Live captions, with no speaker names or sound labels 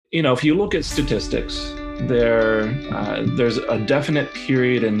If you look at statistics, there's a definite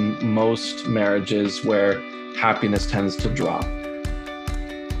period in most marriages where happiness tends to drop.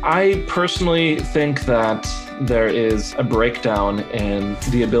 I personally think that there is a breakdown in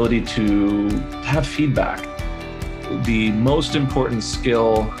the ability to have feedback. The most important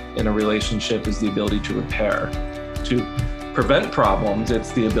skill in a relationship is the ability to repair. To prevent problems,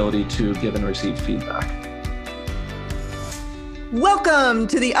 it's the ability to give and receive feedback. Welcome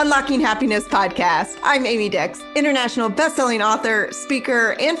to the Unlocking Happiness podcast. I'm Amy Dix, international best-selling author,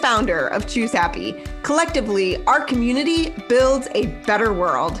 speaker, and founder of Choose Happy. Collectively, our community builds a better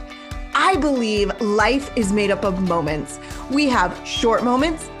world. I believe life is made up of moments. We have short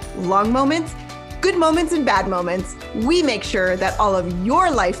moments, long moments, good moments, and bad moments. We make sure that all of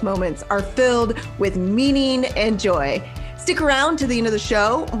your life moments are filled with meaning and joy. Stick around to the end of the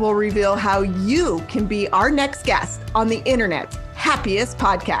show. We'll reveal how you can be our next guest on the internet's happiest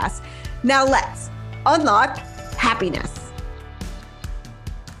podcast. Now let's unlock happiness.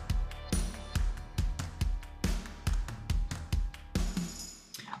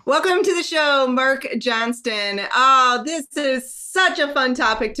 Welcome to the show, Marc Johnston. Oh, this is such a fun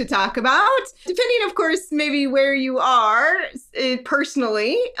topic to talk about, depending, of course, maybe where you are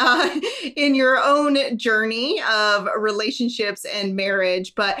personally in your own journey of relationships and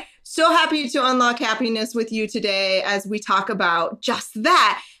marriage. But so happy to unlock happiness with you today as we talk about just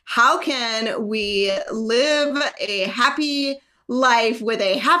that. How can we live a happy life with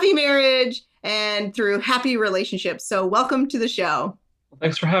a happy marriage and through happy relationships? So welcome to the show.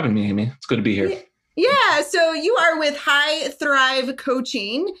 Thanks for having me, Amy. It's good to be here. Yeah. So you are with High Thrive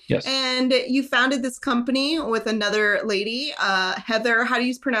Coaching. Yes. And you founded this company with another lady, Heather. How do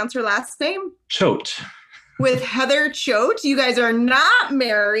you pronounce her last name? Choate. With Heather Choate. You guys are not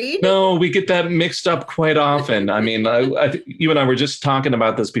married. No, we get that mixed up quite often. I mean, you and I were just talking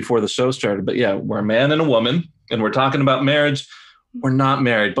about this before the show started. But yeah, we're a man and a woman, and we're talking about marriage. We're not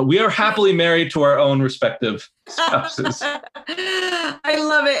married, but we are happily married to our own respective spouses. I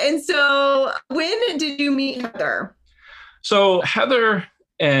love it. And so when did you meet Heather? So Heather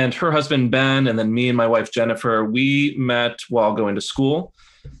and her husband, Ben, and then me and my wife, Jennifer, we met while going to school.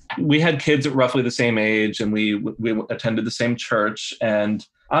 We had kids at roughly the same age, and we attended the same church. And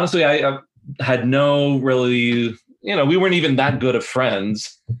honestly, I had no really, we weren't even that good of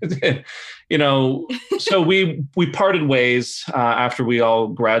friends. So we parted ways after we all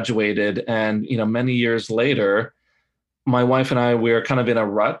graduated. And, many years later, my wife and I, we were kind of in a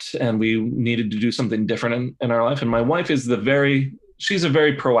rut and we needed to do something different in our life. And my wife is she's a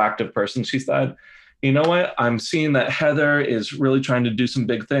very proactive person. She said, you know what? I'm seeing that Heather is really trying to do some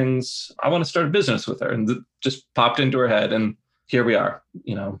big things. I want to start a business with her. And it just popped into her head. And here we are,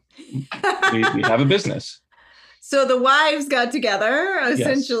 we have a business. So the wives got together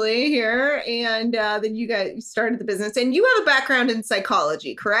essentially here, and then you guys started the business. And you have a background in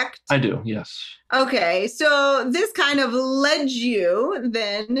psychology, correct? I do, yes. Okay, so this kind of led you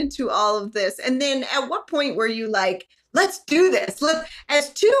then to all of this. And then at what point were you like, let's do this?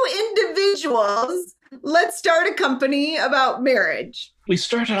 As two individuals, let's start a company about marriage. We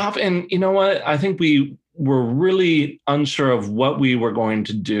started off, and you know what? I think we were really unsure of what we were going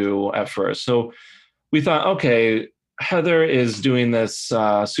to do at first. So we thought, okay, Heather is doing this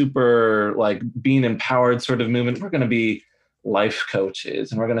super being empowered sort of movement. We're going to be life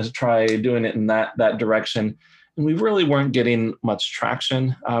coaches and we're going to try doing it in that direction. And we really weren't getting much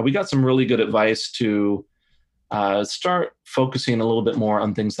traction. We got some really good advice to start focusing a little bit more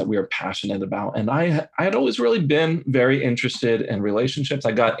on things that we were passionate about. And I had always really been very interested in relationships.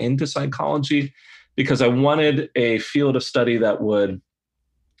 I got into psychology because I wanted a field of study that would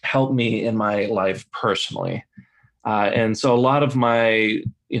help me in my life personally. And so a lot of my,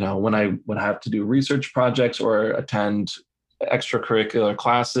 when I have to do research projects or attend extracurricular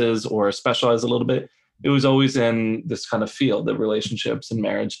classes or specialize a little bit, it was always in this kind of field, the relationships and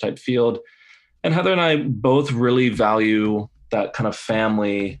marriage type field. And Heather and I both really value that kind of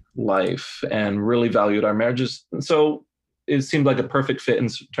family life and really valued our marriages. And so it seemed like a perfect fit in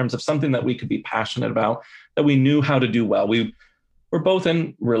terms of something that we could be passionate about, that we knew how to do well. We're both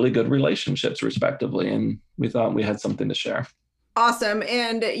in really good relationships, respectively, and we thought we had something to share. Awesome.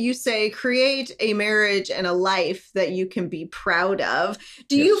 And you say create a marriage and a life that you can be proud of.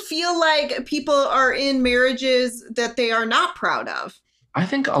 Do you feel like people are in marriages that they are not proud of? I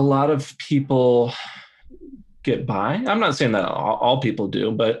think a lot of people get by. I'm not saying that all people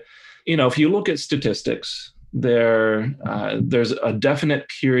do, but if you look at statistics, there's a definite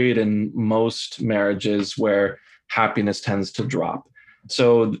period in most marriages where happiness tends to drop.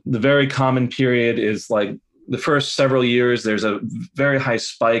 So the very common period is the first several years, there's a very high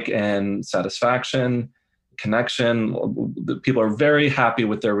spike in satisfaction, connection. The people are very happy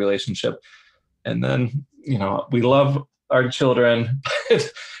with their relationship. And then, we love our children,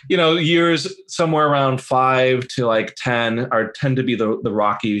 but, years somewhere around 5 to like 10 tend to be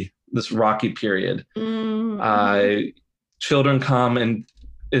this rocky period. Mm-hmm. Children come, and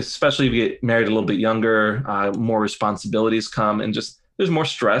especially if you get married a little bit younger, more responsibilities come, and just there's more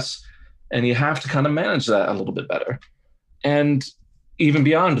stress, and you have to kind of manage that a little bit better. And even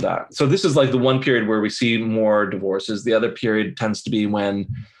beyond that. So this is like the one period where we see more divorces. The other period tends to be when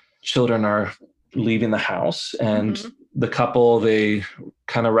children are leaving the house, and the couple, they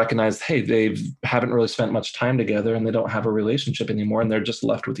kind of recognize, hey, they haven't really spent much time together, and they don't have a relationship anymore, and they're just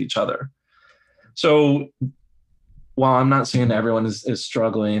left with each other. So while I'm not saying everyone is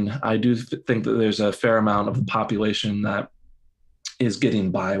struggling, I do think that there's a fair amount of the population that is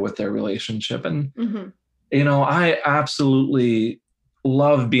getting by with their relationship. And, I absolutely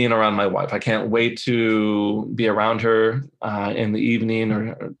love being around my wife. I can't wait to be around her in the evening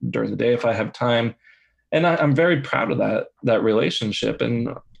or during the day if I have time. And I'm very proud of that relationship. And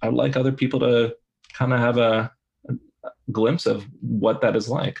I'd like other people to kind of have a glimpse of what that is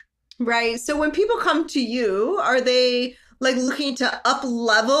like. Right. So when people come to you, are they like looking to up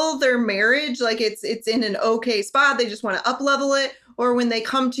level their marriage? Like it's in an okay spot, they just want to up level it? Or when they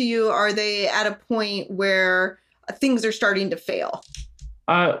come to you, are they at a point where things are starting to fail?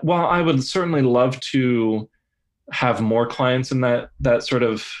 Well, I would certainly love to have more clients in that sort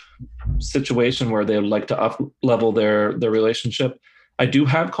of situation where they would like to up level their relationship. I do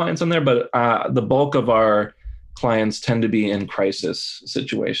have clients in there, but the bulk of our clients tend to be in crisis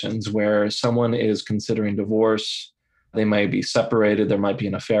situations where someone is considering divorce. They might be separated. There might be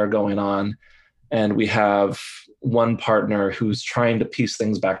an affair going on. And we have one partner who's trying to piece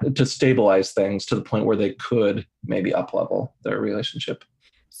things back to stabilize things to the point where they could maybe up level their relationship.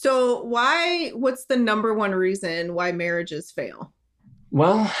 So what's the number one reason why marriages fail?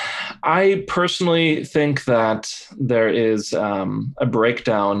 Well, I personally think that there is a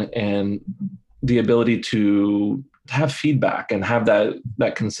breakdown in the ability to have feedback and have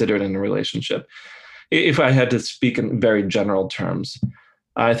that considered in a relationship. If I had to speak in very general terms,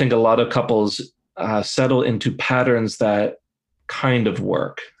 I think a lot of couples settle into patterns that kind of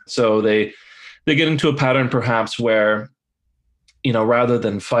work. So they get into a pattern perhaps where, rather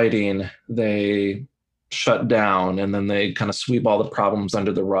than fighting, they shut down and then they kind of sweep all the problems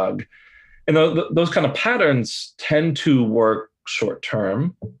under the rug. And those kind of patterns tend to work short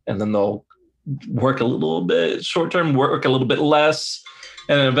term, and then they'll work a little bit short term, work a little bit less.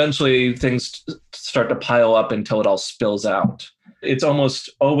 And then eventually things start to pile up until it all spills out. It's almost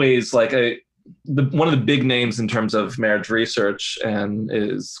always like one of the big names in terms of marriage research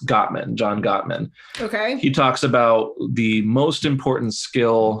is John Gottman. Okay. He talks about the most important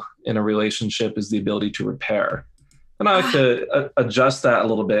skill in a relationship is the ability to repair. And I like to adjust that a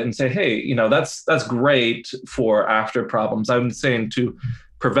little bit and say, hey, that's great for after problems. I'm saying to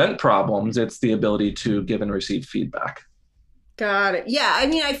prevent problems, it's the ability to give and receive feedback. Got it. Yeah. I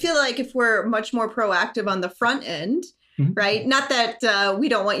mean, I feel like if we're much more proactive on the front end, right? Not that we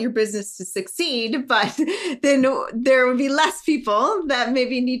don't want your business to succeed, but then there would be less people that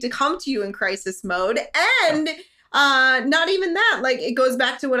maybe need to come to you in crisis mode. And not even that, like it goes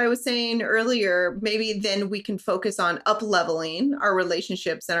back to what I was saying earlier. Maybe then we can focus on up leveling our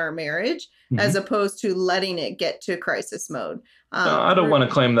relationships and our marriage as opposed to letting it get to crisis mode. I don't want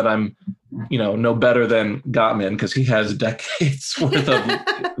to claim that I'm, no better than Gottman, because he has decades worth of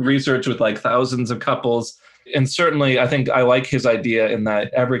research with like thousands of couples. And certainly I think I like his idea in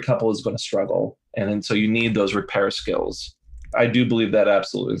that every couple is going to struggle. And so you need those repair skills. I do believe that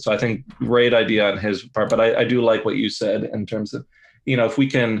absolutely. So I think great idea on his part, but I do like what you said in terms of, if we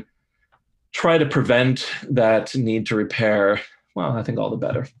can try to prevent that need to repair, well, I think all the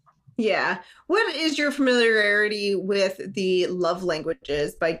better. Yeah. What is your familiarity with The Love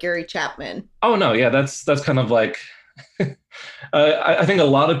Languages by Gary Chapman? Oh, no. Yeah, that's kind of like, I think a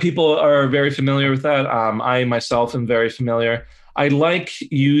lot of people are very familiar with that. I myself am very familiar. I like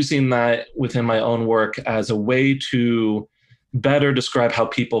using that within my own work as a way to better describe how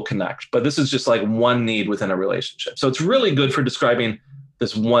people connect. But this is just like one need within a relationship. So it's really good for describing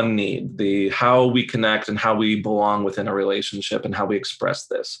this one need, the how we connect and how we belong within a relationship and how we express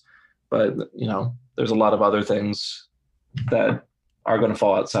this. But, there's a lot of other things that are going to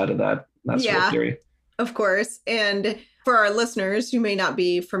fall outside of that sort of theory. Of course. And for our listeners who may not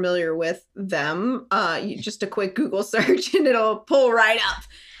be familiar with them, just a quick Google search and it'll pull right up.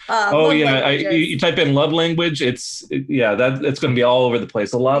 Oh love yeah, languages. you type in love language. It's going to be all over the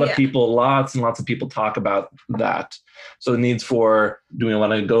place. A lot of Yeah. people, lots and lots of people talk about that. So the needs for. Do we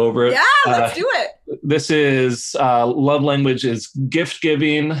want to go over it? Yeah, let's do it. This is love language is gift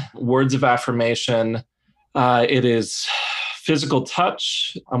giving, words of affirmation. It is physical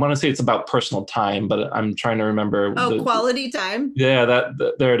touch. I want to say it's about personal time, but I'm trying to remember. Quality time. Yeah,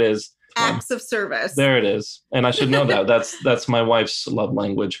 there it is. Acts of service. There it is. And I should know that. That's my wife's love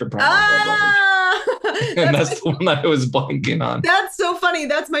language, her primary love language. And that's the one I was blanking on. That's so funny.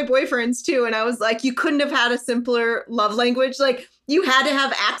 That's my boyfriend's too. And I was like, you couldn't have had a simpler love language. Like you had to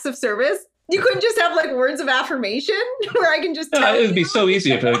have acts of service. You couldn't just have like words of affirmation where I can just tell it'd be so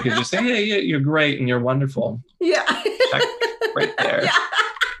easy if I could just say, hey, you're great and you're wonderful. Yeah. Check right there. Yeah.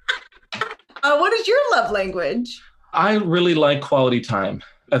 What is your love language? I really like quality time.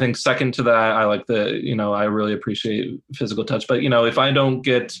 I think second to that, I like I really appreciate physical touch. But, if I don't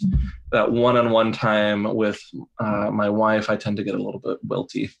get that one-on-one time with my wife, I tend to get a little bit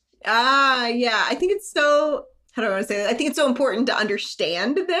wilty. Yeah. I think it's so, how do I want to say that? I think it's so important to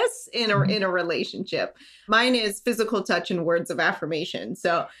understand this in a relationship. Mine is physical touch and words of affirmation.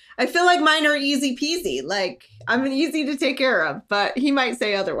 So I feel like mine are easy peasy. Like I'm easy to take care of, but he might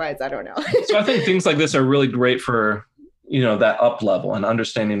say otherwise. I don't know. So I think things like this are really great for that up level and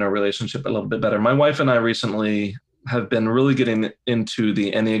understanding our relationship a little bit better. My wife and I recently have been really getting into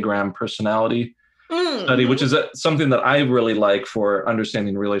the Enneagram personality study, which is something that I really like for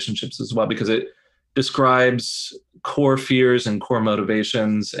understanding relationships as well, because it describes core fears and core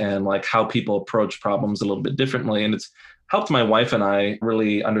motivations and like how people approach problems a little bit differently. And it's helped my wife and I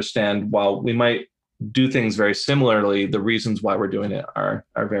really understand, while we might do things very similarly, the reasons why we're doing it are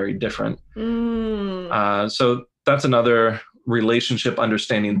very different. So that's another relationship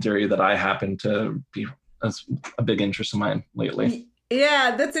understanding theory that I happen to be that's a big interest of mine lately.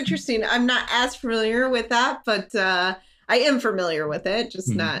 Yeah, that's interesting. I'm not as familiar with that, but I am familiar with it, just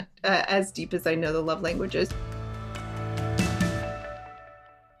not as deep as I know the love languages.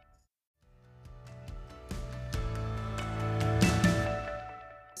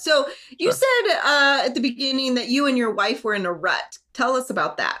 So you said at the beginning that you and your wife were in a rut. Tell us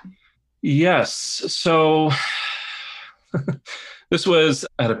about that. Yes. So this was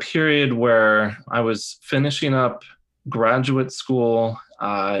at a period where I was finishing up graduate school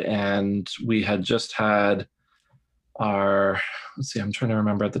and we had just had I'm trying to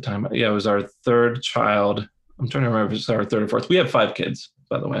remember at the time. Yeah, it was our third child. I'm trying to remember if it's our third or fourth. We have 5 kids,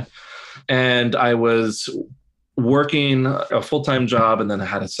 by the way. And I was working a full-time job and then I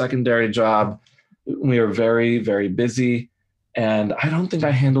had a secondary job. We were very, very busy. And I don't think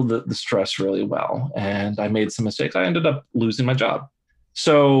I handled the stress really well. And I made some mistakes. I ended up losing my job.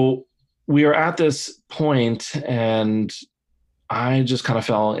 So we were at this point and I just kind of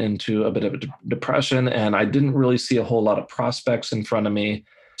fell into a bit of a depression and I didn't really see a whole lot of prospects in front of me.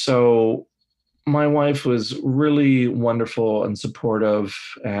 So my wife was really wonderful and supportive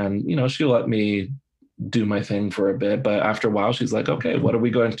and, she let me do my thing for a bit. But after a while, she's like, okay, what are we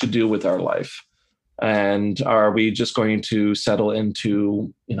going to do with our life? And are we just going to settle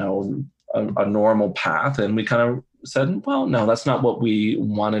into, a normal path? And we kind of said, well, no, that's not what we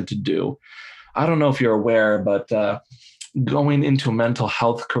wanted to do. I don't know if you're aware, but going into a mental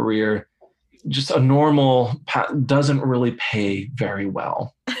health career, just a normal path doesn't really pay very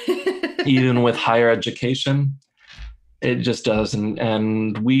well, even with higher education. It just doesn't.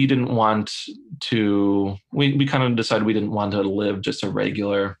 And we didn't want to, we kind of decided we didn't want to live just a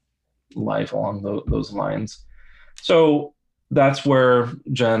regular life along those lines. So that's where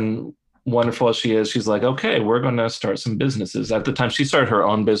Jen, wonderful as she is, she's like, okay, we're going to start some businesses. At the time, she started her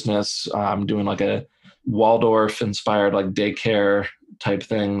own business, doing like a Waldorf inspired like daycare type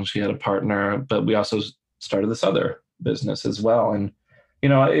thing. She had a partner, but we also started this other business as well. And,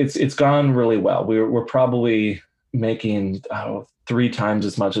 it's gone really well. We're probably making 3 times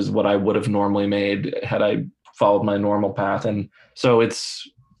as much as what I would have normally made had I followed my normal path. And so it's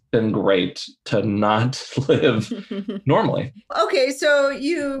been great to not live normally. Okay, so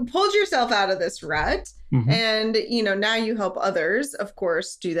you pulled yourself out of this rut and, now you help others, of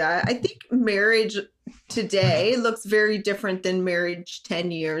course, do that. I think marriage today looks very different than marriage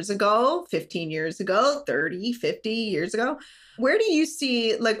 10 years ago, 15 years ago, 30, 50 years ago. Where do you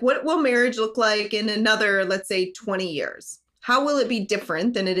see, what will marriage look like in another, let's say, 20 years? How will it be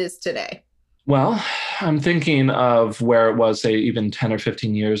different than it is today? Well, I'm thinking of where it was, say, even 10 or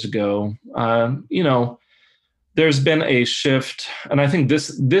 15 years ago. There's been a shift. And I think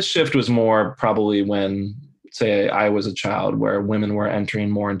this shift was more probably when, say, I was a child, where women were entering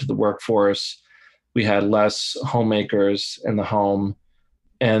more into the workforce. We had less homemakers in the home.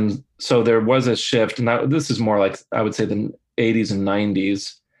 And so there was a shift, and this is more like, I would say, the 80s and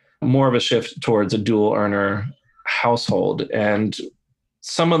 90s, more of a shift towards a dual earner household. And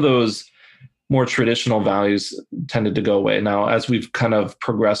some of those more traditional values tended to go away. Now, as we've kind of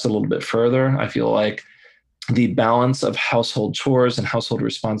progressed a little bit further, I feel like the balance of household chores and household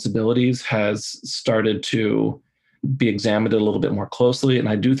responsibilities has started to be examined a little bit more closely. And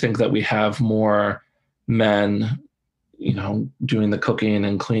I do think that we have more men, doing the cooking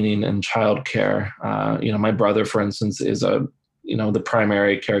and cleaning and childcare. My brother, for instance, is the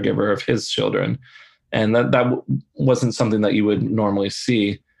primary caregiver of his children. And that wasn't something that you would normally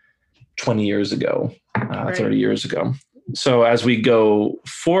see 20 years ago, 30 years ago. So as we go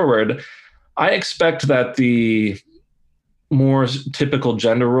forward, I expect that the more typical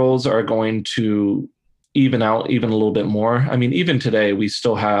gender roles are going to even out even a little bit more. I mean, even today, we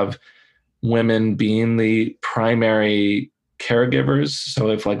still have women being the primary caregivers.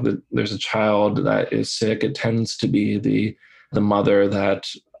 So if there's a child that is sick, it tends to be the mother that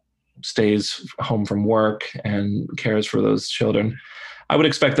stays home from work and cares for those children. I would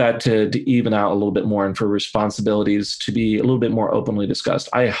expect that to even out a little bit more and for responsibilities to be a little bit more openly discussed.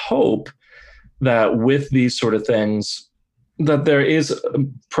 I hope that with these sort of things, that there is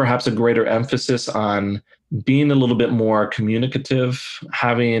perhaps a greater emphasis on being a little bit more communicative,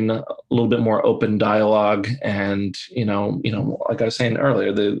 having a little bit more open dialogue, and like I was saying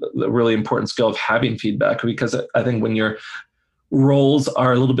earlier, the really important skill of having feedback, because I think when your roles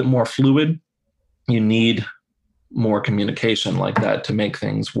are a little bit more fluid, you need more communication like that to make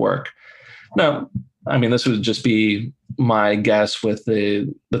things work. Now, I mean, this would just be my guess with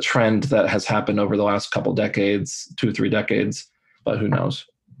the trend that has happened over the last couple decades, 2 or 3 decades, but who knows?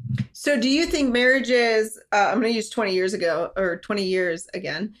 So do you think marriages, I'm going to use 20 years ago or 20 years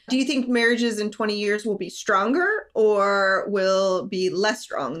again. Do you think marriages in 20 years will be stronger or will be less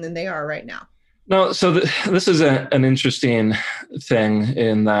strong than they are right now? No, so this is an interesting thing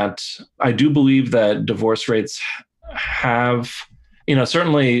in that I do believe that divorce rates have,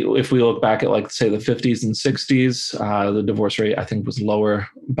 certainly if we look back at say the 50s and 60s, the divorce rate I think was lower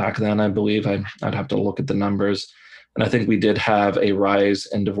back then, I believe. I'd have to look at the numbers. And I think we did have a rise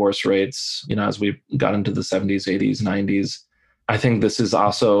in divorce rates, as we got into the 70s, 80s, 90s. I think this is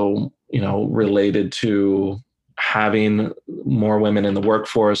also, related to having more women in the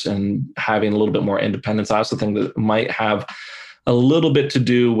workforce and having a little bit more independence. I also think that it might have a little bit to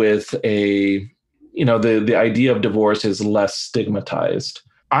do with the idea of divorce is less stigmatized.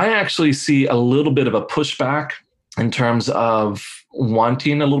 I actually see a little bit of a pushback in terms of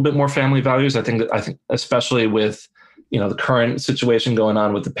wanting a little bit more family values. I think especially with, the current situation going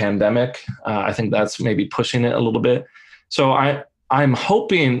on with the pandemic, I think that's maybe pushing it a little bit. So I'm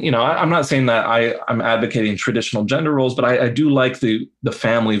hoping, I'm not saying that I'm advocating traditional gender roles, but I do like the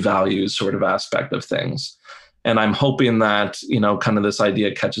family values sort of aspect of things. And I'm hoping that, kind of this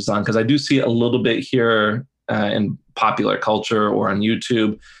idea catches on, because I do see it a little bit here in popular culture or on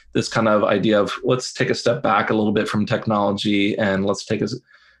YouTube, this kind of idea of let's take a step back a little bit from technology and let's take a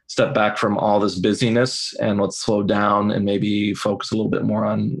step back from all this busyness and let's slow down and maybe focus a little bit more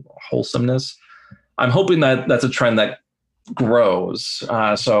on wholesomeness. I'm hoping that that's a trend that grows.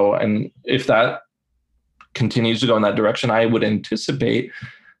 And if that continues to go in that direction, I would anticipate,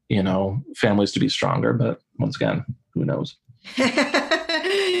 families to be stronger. But once again, who knows?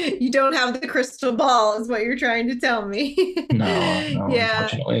 You don't have the crystal ball is what you're trying to tell me. No, Yeah.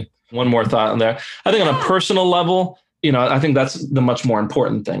 Unfortunately. One more thought in there. I think on a personal level, I think that's the much more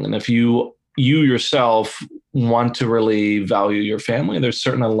important thing. And if you yourself want to really value your family, there's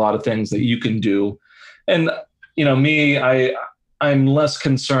certainly a lot of things that you can do. And, me, I'm less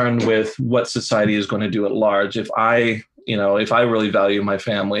concerned with what society is going to do at large. If I really value my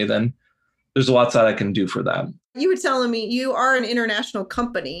family, then there's lots that I can do for that. You were telling me you are an international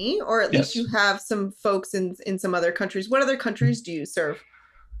company, or at least you have some folks in some other countries. What other countries do you serve?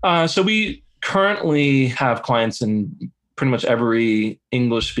 So we currently have clients in pretty much every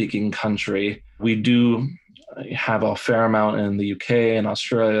English-speaking country. We do have a fair amount in the UK and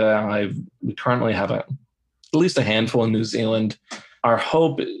Australia. We currently have at least a handful in New Zealand. Our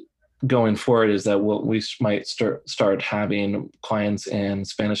hope going forward is that we might start having clients in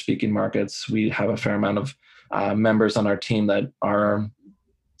Spanish-speaking markets. We have a fair amount of members on our team that are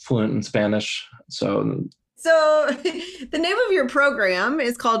fluent in Spanish. So the name of your program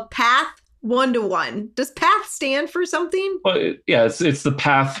is called Path 1-to-1. Does PATH stand for something? Well, it's the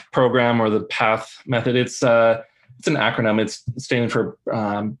PATH program or the PATH method. It's an acronym. It's standing for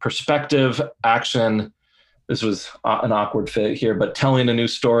perspective, action, this was an awkward fit here, but telling a new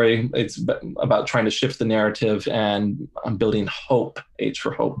story. It's about trying to shift the narrative, and I'm building hope, H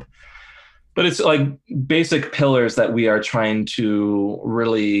for hope. But it's like basic pillars that we are trying to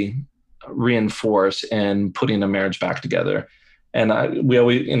really reinforce in putting a marriage back together. And we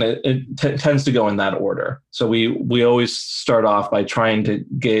always, it tends to go in that order. So we always start off by trying to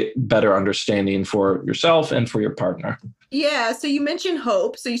get better understanding for yourself and for your partner. Yeah. So you mentioned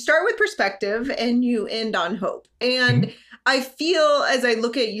hope. So you start with perspective and you end on hope. And I feel, as I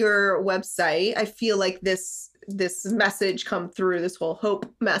look at your website, I feel like this message come through, this whole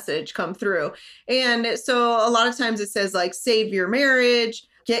hope message come through. And so a lot of times it says like, save your marriage,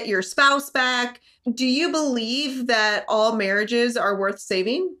 get your spouse back. Do you believe that all marriages are worth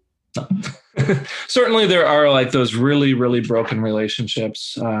saving? Certainly there are like those really, really broken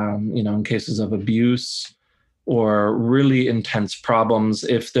relationships, in cases of abuse or really intense problems.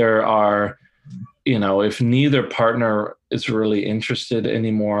 If there are, if neither partner is really interested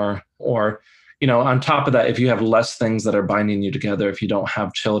anymore, or, on top of that, if you have less things that are binding you together, if you don't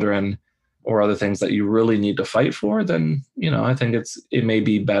have children or other things that you really need to fight for, then, I think it may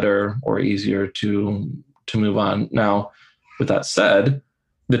be better or easier to move on. Now, with that said,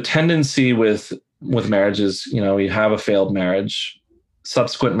 the tendency with marriages, you have a failed marriage,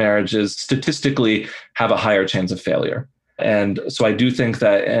 subsequent marriages statistically have a higher chance of failure. And so I do think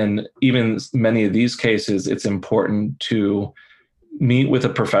that in even many of these cases, it's important to meet with a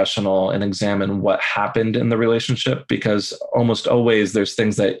professional and examine what happened in the relationship, because almost always there's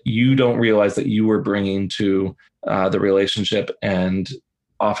things that you don't realize that you were bringing to the relationship, and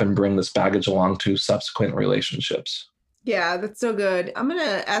often bring this baggage along to subsequent relationships. Yeah, that's so good. I'm going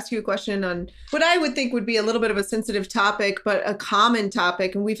to ask you a question on what I would think would be a little bit of a sensitive topic, but a common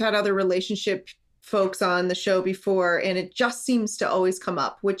topic. And we've had other relationship folks on the show before, and it just seems to always come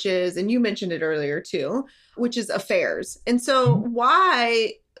up, which is, and you mentioned it earlier too, which is affairs. And so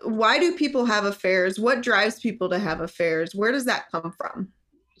why do people have affairs? What drives people to have affairs? Where does that come from?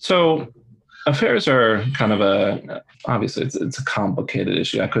 So affairs are kind of obviously it's a complicated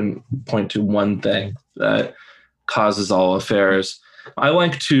issue. I couldn't point to one thing that causes all affairs. I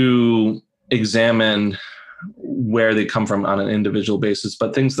like to examine where they come from on an individual basis,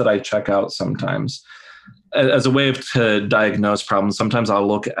 but things that I check out sometimes as a way to diagnose problems. Sometimes I'll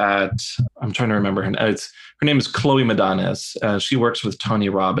look at, I'm trying to remember her name is Chloe Medanes. She works with Tony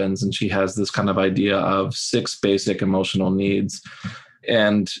Robbins, and she has this kind of idea of 6 basic emotional needs.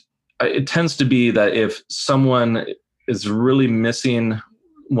 And it tends to be that if someone is really missing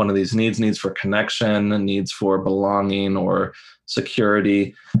one of these needs for connection, needs for belonging or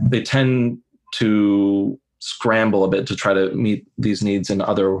security, they tend to scramble a bit to try to meet these needs in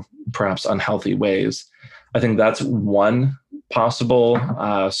other, perhaps unhealthy ways. I think that's one possible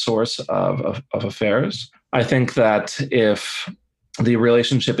source of affairs. I think that if the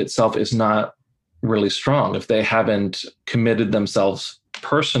relationship itself is not really strong, if they haven't committed themselves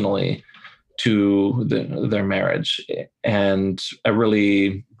personally to their marriage, and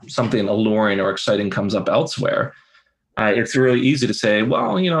something alluring or exciting comes up elsewhere, it's really easy to say,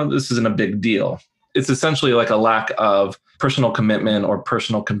 well, this isn't a big deal. It's essentially like a lack of personal commitment or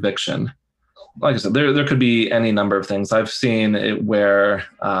personal conviction. Like I said, there could be any number of things. I've seen it where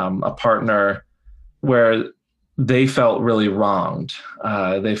a partner, where they felt really wronged.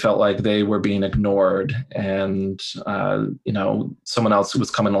 They felt like they were being ignored, and someone else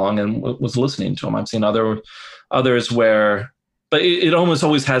was coming along and was listening to them. I've seen others where, but it almost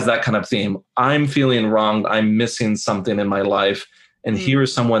always has that kind of theme. I'm feeling wronged. I'm missing something in my life, and here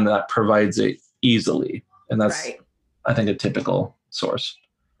is someone that provides it easily. And that's, right, I think, a typical source.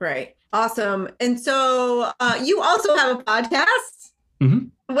 Right. Awesome. And so you also have a podcast. Mm-hmm.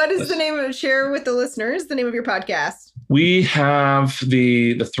 What is the name of, share with the listeners, the name of your podcast? We have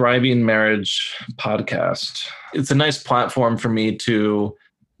the Thriving Marriage podcast. It's a nice platform for me to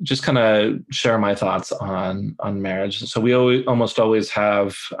just kind of share my thoughts on marriage. So we almost always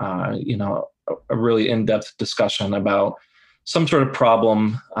have, a really in-depth discussion about some sort of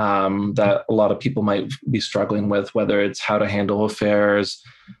problem that a lot of people might be struggling with, whether it's how to handle affairs,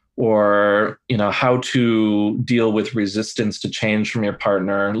 or, how to deal with resistance to change from your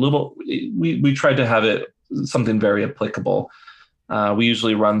partner. We tried to have it something very applicable. We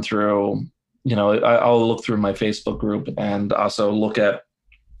usually run through, I'll look through my Facebook group and also look at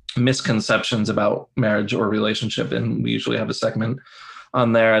misconceptions about marriage or relationship. And we usually have a segment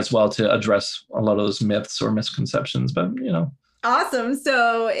on there as well to address a lot of those myths or misconceptions, but Awesome.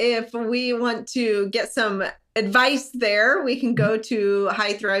 So if we want to get some advice there, we can go to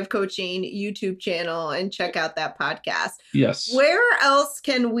High Thrive Coaching YouTube channel and check out that podcast. Yes. Where else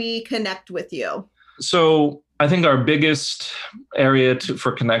can we connect with you? So I think our biggest area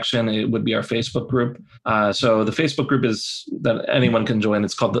for connection, it would be our Facebook group. So the Facebook group is that anyone can join.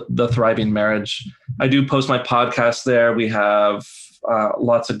 It's called the Thriving Marriage. I do post my podcast there. We have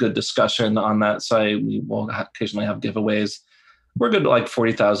lots of good discussion on that site. We will occasionally have giveaways. We're good at like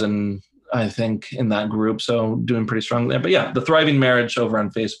 40,000, I think, in that group. So doing pretty strong there. But yeah, the Thriving Marriage over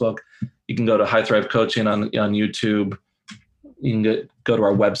on Facebook. You can go to High Thrive Coaching on YouTube. You can go to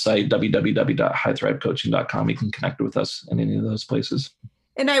our website, www.highthrivecoaching.com. You can connect with us in any of those places.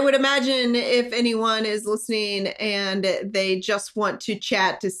 And I would imagine if anyone is listening and they just want to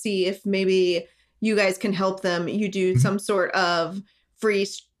chat to see if maybe you guys can help them, you do some sort of free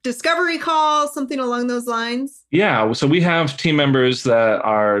discovery call, something along those lines? Yeah. So we have team members that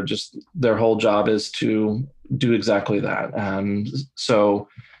are just, their whole job is to do exactly that. And so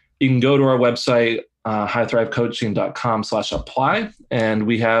you can go to our website, highthrivecoaching.com/apply. And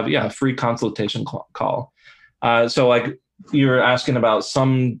we have, a free consultation call. So like you're asking about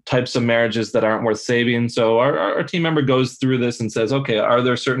some types of marriages that aren't worth saving. So our team member goes through this and says, okay, are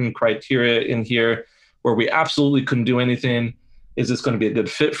there certain criteria in here where we absolutely couldn't do anything? Is this going to be a good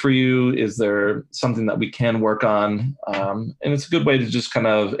fit for you? Is there something that we can work on? And it's a good way to just kind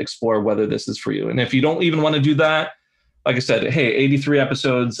of explore whether this is for you. And if you don't even want to do that, like I said, hey, 83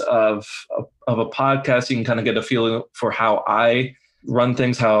 episodes of a podcast, you can kind of get a feeling for how I run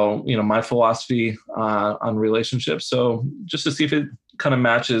things, how, my philosophy on relationships. So just to see if it kind of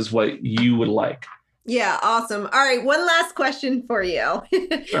matches what you would like. Yeah, awesome. All right, one last question for you.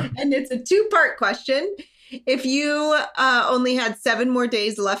 Sure. And it's a two-part question. If you only had 7 more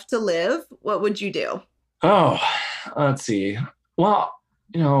days left to live, what would you do? Oh, let's see. Well,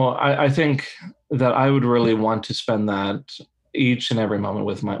 I think that I would really want to spend that each and every moment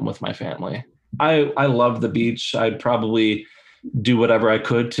with my family. I love the beach. I'd probably do whatever I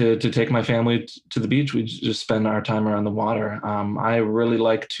could to take my family to the beach. We just spend our time around the water. I really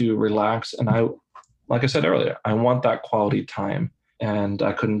like to relax. And like I said earlier, I want that quality time. And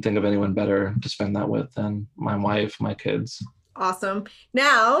I couldn't think of anyone better to spend that with than my wife, my kids. Awesome.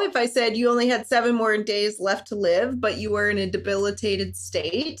 Now, if I said you only had 7 more days left to live, but you were in a debilitated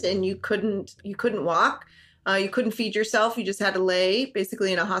state and you couldn't walk, you couldn't feed yourself, you just had to lay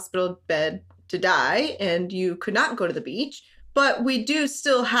basically in a hospital bed to die, and you could not go to the beach, but we do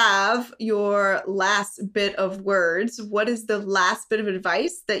still have your last bit of words. What is the last bit of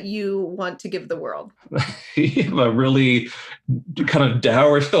advice that you want to give the world? You have a really kind of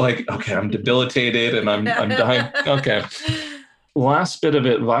dour, like, okay, I'm debilitated and I'm dying. Okay. Last bit of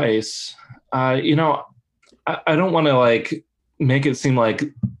advice, I don't want to like make it seem like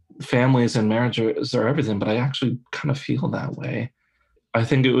families and marriages are everything, but I actually kind of feel that way. I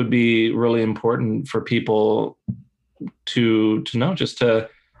think it would be really important for people to know, just to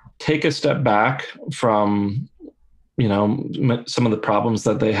take a step back from, some of the problems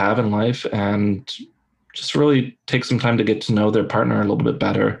that they have in life and just really take some time to get to know their partner a little bit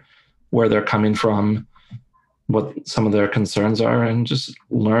better, where they're coming from, what some of their concerns are, and just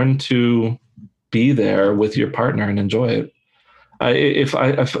learn to be there with your partner and enjoy it. I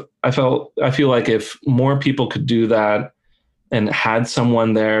feel like if more people could do that and had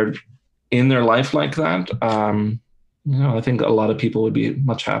someone there in their life like that, I think a lot of people would be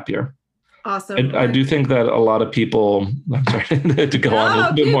much happier. Awesome. I do think that a lot of people, I'm sorry to go on a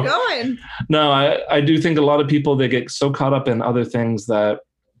little bit more. Going. No, I do think a lot of people, they get so caught up in other things that,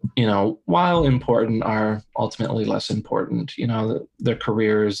 while important, are ultimately less important, their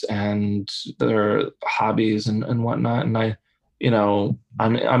careers and their hobbies and whatnot. And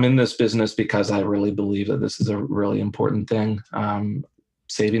I'm in this business because I really believe that this is a really important thing.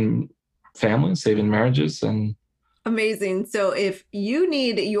 Saving families, saving marriages. And amazing. So if you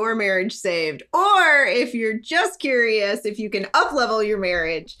need your marriage saved, or if you're just curious if you can up-level your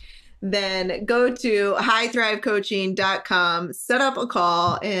marriage, then go to highthrivecoaching.com, set up a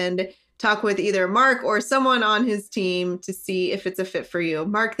call, and talk with either Marc or someone on his team to see if it's a fit for you.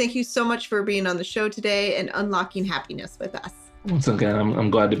 Marc, thank you so much for being on the show today and unlocking happiness with us. Once again,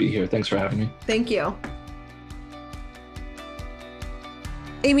 I'm glad to be here. Thanks for having me. Thank you.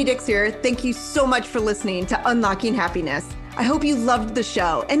 Amy Dix here. Thank you so much for listening to Unlocking Happiness. I hope you loved the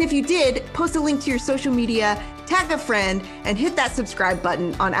show. And if you did, post a link to your social media, tag a friend, and hit that subscribe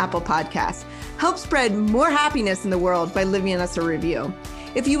button on Apple Podcasts. Help spread more happiness in the world by leaving us a review.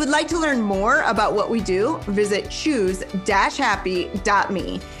 If you would like to learn more about what we do, visit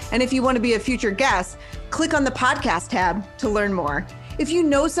choose-happy.me. And if you want to be a future guest, click on the podcast tab to learn more. If you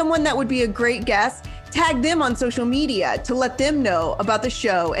know someone that would be a great guest, tag them on social media to let them know about the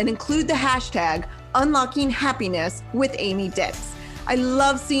show and include the hashtag Unlocking Happiness with Amy Dix. I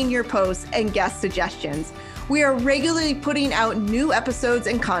love seeing your posts and guest suggestions. We are regularly putting out new episodes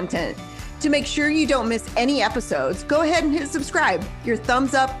and content. To make sure you don't miss any episodes, go ahead and hit subscribe. Your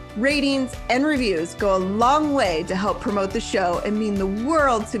thumbs up, ratings, and reviews go a long way to help promote the show and mean the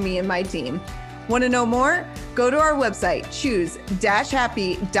world to me and my team. Want to know more? Go to our website,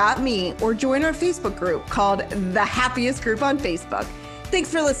 choose-happy.me, or join our Facebook group called The Happiest Group on Facebook. Thanks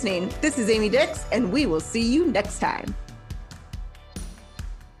for listening. This is Amy Dix, and we will see you next time.